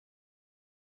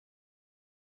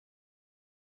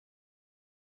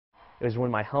It was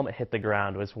when my helmet hit the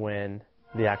ground was when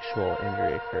the actual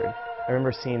injury occurred. I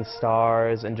remember seeing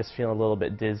stars and just feeling a little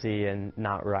bit dizzy and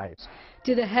not right.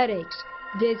 To the headaches,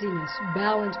 dizziness,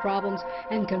 balance problems,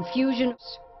 and confusion.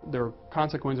 There are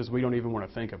consequences we don't even want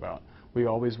to think about. We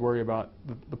always worry about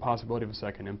the possibility of a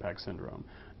second impact syndrome.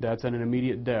 That's an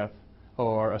immediate death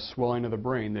or a swelling of the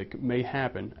brain that may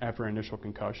happen after an initial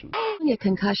concussion. A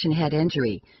concussion head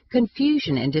injury,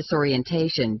 confusion and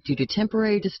disorientation due to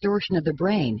temporary distortion of the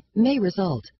brain may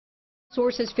result.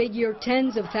 Sources figure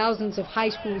tens of thousands of high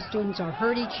school students are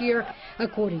hurt each year.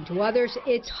 According to others,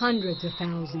 it's hundreds of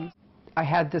thousands. I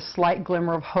had this slight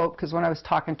glimmer of hope because when I was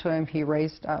talking to him, he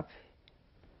raised up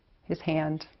his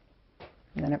hand,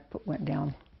 and then it went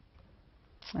down.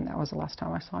 And that was the last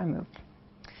time I saw him move.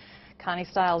 Connie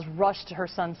Stiles rushed to her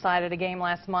son's side at a game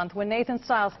last month. When Nathan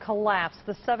Stiles collapsed,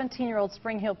 the 17-year-old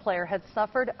Spring Hill player had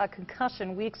suffered a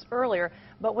concussion weeks earlier,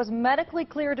 but was medically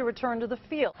cleared to return to the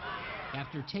field.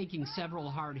 After taking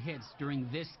several hard hits during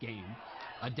this game,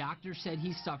 a doctor said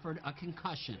he suffered a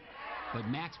concussion, but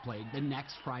Max played the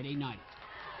next Friday night.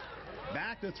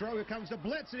 Back to throw, here comes the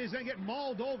blitz, and he's going to get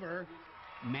mauled over.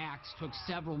 Max took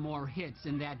several more hits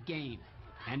in that game,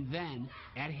 and then,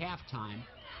 at halftime,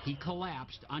 he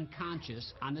collapsed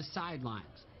unconscious on the sidelines.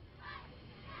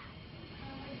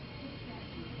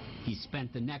 He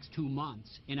spent the next 2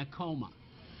 months in a coma.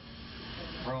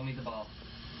 Throw me the ball.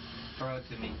 Throw it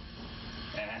to me.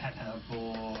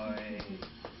 Attaboy.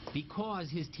 Because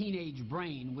his teenage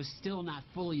brain was still not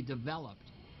fully developed,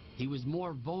 he was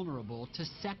more vulnerable to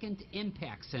second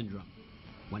impact syndrome,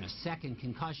 when a second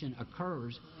concussion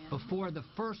occurs before the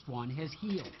first one has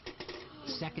healed.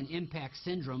 Second impact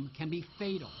syndrome can be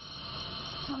fatal.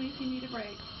 Tell me if you need a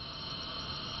break.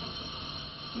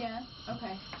 Yeah?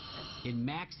 Okay. In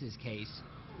Max's case,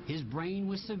 his brain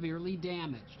was severely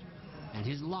damaged and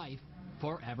his life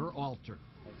forever altered.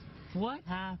 What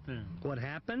happened? What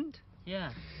happened?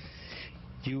 Yeah.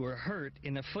 You were hurt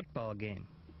in a football game.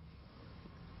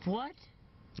 What?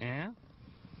 Yeah?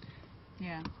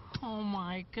 Yeah. Oh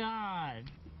my God.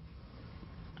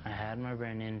 I had my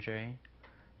brain injury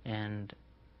and,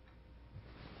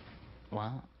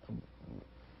 well,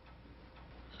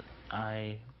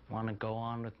 I want to go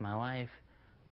on with my life